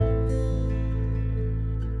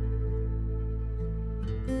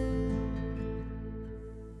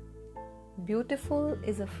beautiful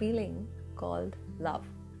is a feeling called love.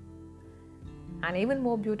 And even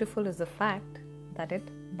more beautiful is the fact that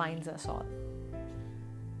it binds us all.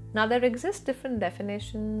 Now, there exist different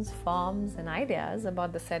definitions, forms, and ideas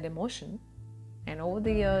about the said emotion. And over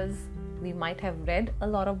the years, we might have read a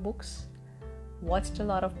lot of books, watched a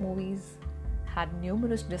lot of movies, had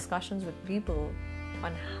numerous discussions with people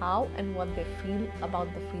on how and what they feel about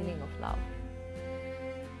the feeling of love.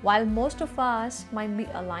 While most of us might be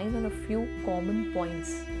aligned on a few common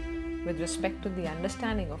points with respect to the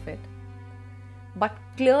understanding of it, but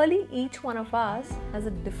clearly each one of us has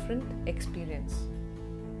a different experience.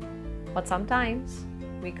 But sometimes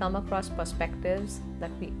we come across perspectives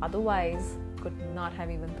that we otherwise could not have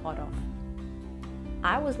even thought of.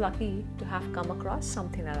 I was lucky to have come across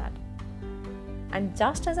something like that. And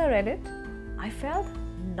just as I read it, I felt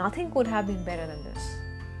nothing could have been better than this.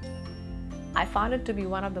 I found it to be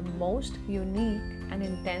one of the most unique and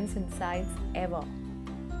intense insights ever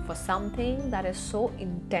for something that is so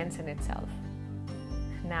intense in itself.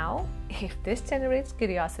 Now, if this generates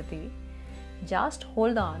curiosity, just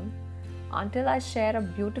hold on until I share a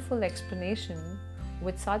beautiful explanation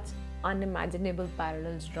with such unimaginable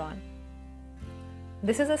parallels drawn.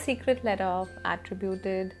 This is a secret letter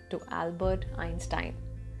attributed to Albert Einstein,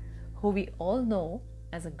 who we all know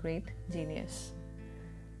as a great genius.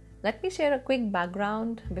 Let me share a quick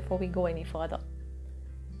background before we go any further.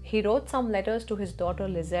 He wrote some letters to his daughter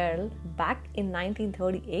Lizelle back in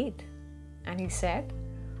 1938, and he said,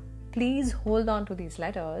 "Please hold on to these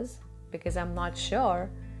letters because I'm not sure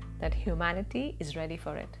that humanity is ready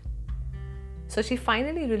for it." So she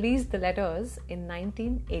finally released the letters in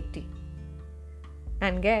 1980.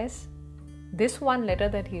 And guess, this one letter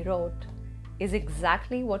that he wrote is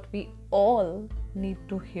exactly what we all need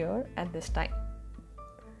to hear at this time.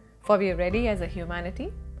 For we are ready as a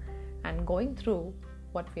humanity and going through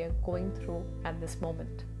what we are going through at this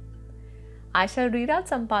moment. I shall read out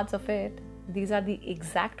some parts of it. These are the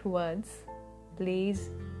exact words. Please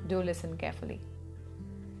do listen carefully.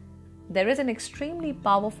 There is an extremely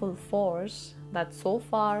powerful force that so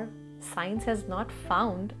far science has not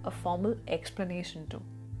found a formal explanation to.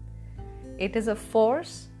 It is a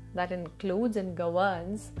force that includes and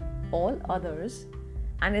governs all others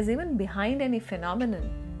and is even behind any phenomenon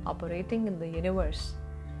operating in the universe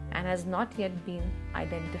and has not yet been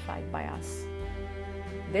identified by us.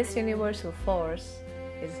 This universal force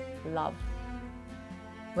is love.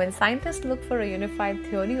 When scientists look for a unified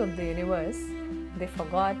theory of the universe, they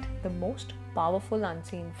forgot the most powerful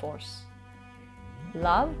unseen force.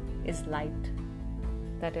 Love is light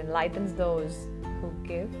that enlightens those who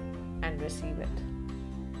give and receive it.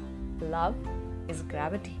 Love is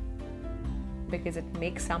gravity because it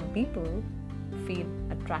makes some people feel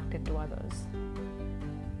attracted to others.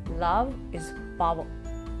 Love is power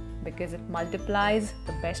because it multiplies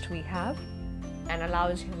the best we have and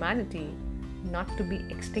allows humanity not to be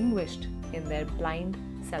extinguished in their blind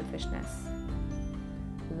selfishness.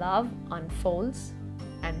 Love unfolds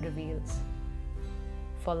and reveals.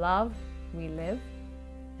 For love, we live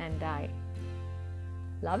and die.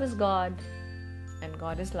 Love is God and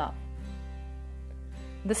God is love.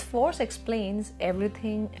 This force explains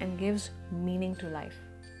everything and gives meaning to life.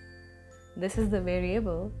 This is the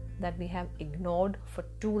variable that we have ignored for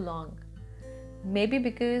too long. Maybe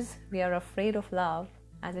because we are afraid of love,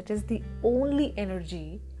 as it is the only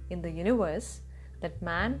energy in the universe that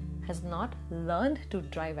man has not learned to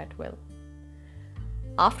drive at will.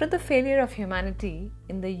 After the failure of humanity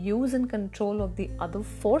in the use and control of the other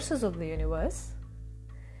forces of the universe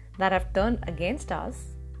that have turned against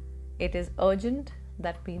us, it is urgent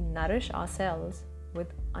that we nourish ourselves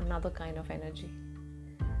with another kind of energy.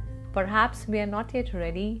 Perhaps we are not yet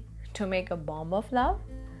ready to make a bomb of love,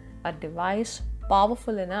 a device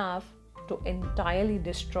powerful enough to entirely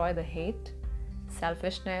destroy the hate,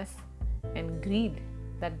 selfishness, and greed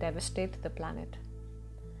that devastate the planet.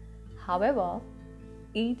 However,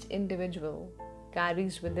 each individual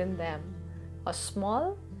carries within them a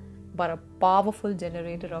small but a powerful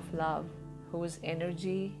generator of love whose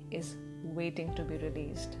energy is waiting to be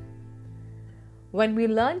released. When we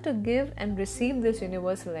learn to give and receive this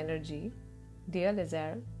universal energy, dear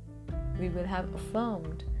Lizelle, we will have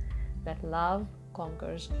affirmed that love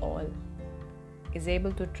conquers all, is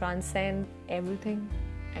able to transcend everything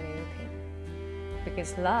and anything,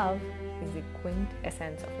 because love is the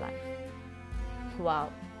quintessence of life. Wow.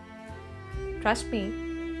 Trust me,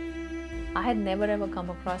 I had never ever come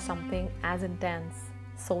across something as intense,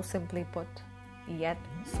 so simply put, yet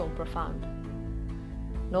so profound.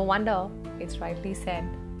 No wonder it's rightly said,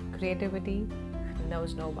 creativity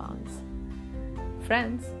knows no bounds.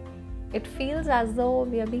 Friends, it feels as though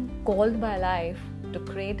we are being called by life to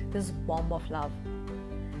create this bomb of love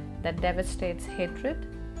that devastates hatred,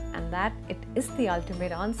 and that it is the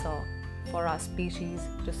ultimate answer for our species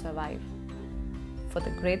to survive. For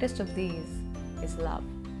the greatest of these is love.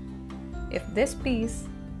 If this piece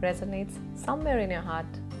resonates somewhere in your heart,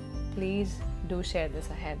 please do share this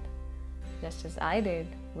ahead, just as I did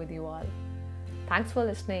with you all. Thanks for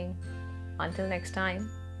listening. Until next time,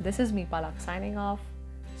 this is me, Palak, signing off.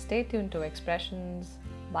 Stay tuned to Expressions.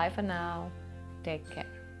 Bye for now. Take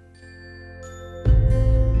care.